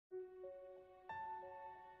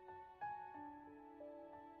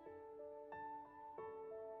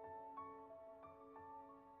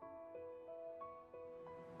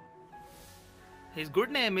His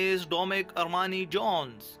good name is Dominic Armani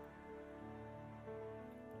Jones.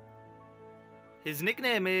 His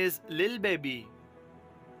nickname is Lil Baby.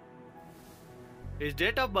 His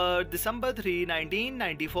date of birth December 3,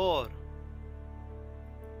 1994.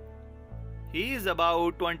 He is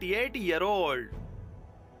about 28-year-old.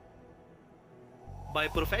 By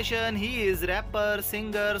profession, he is rapper,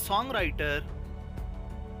 singer, songwriter.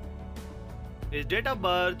 His date of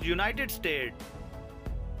birth United States.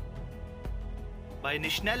 By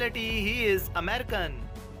nationality, he is American.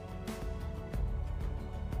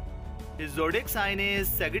 His zodiac sign is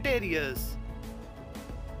Sagittarius.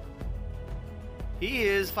 He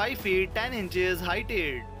is 5 feet 10 inches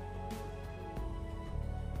heighted.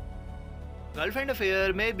 Girlfriend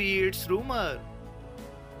affair, maybe it's rumor.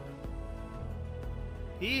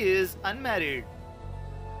 He is unmarried.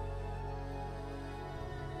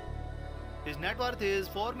 His net worth is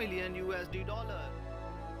 $4 million USD.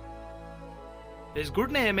 His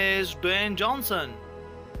good name is Dwayne Johnson.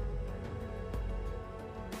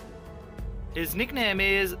 His nickname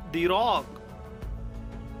is The Rock.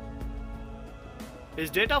 His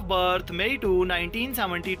date of birth May 2,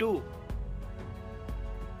 1972.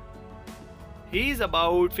 He is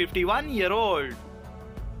about 51-year-old.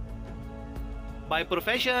 By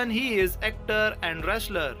profession, he is actor and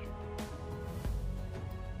wrestler.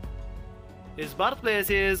 His birthplace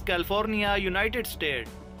is California, United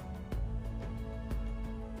States.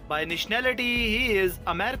 By nationality, he is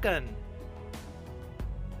American.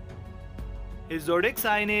 His zodiac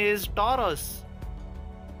sign is Taurus.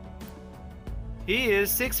 He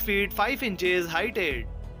is 6 feet 5 inches heighted.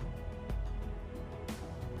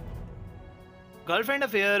 Girlfriend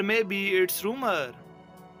affair, maybe it's rumor.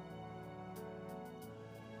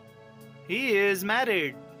 He is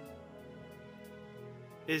married.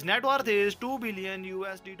 His net worth is $2 billion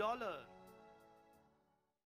USD.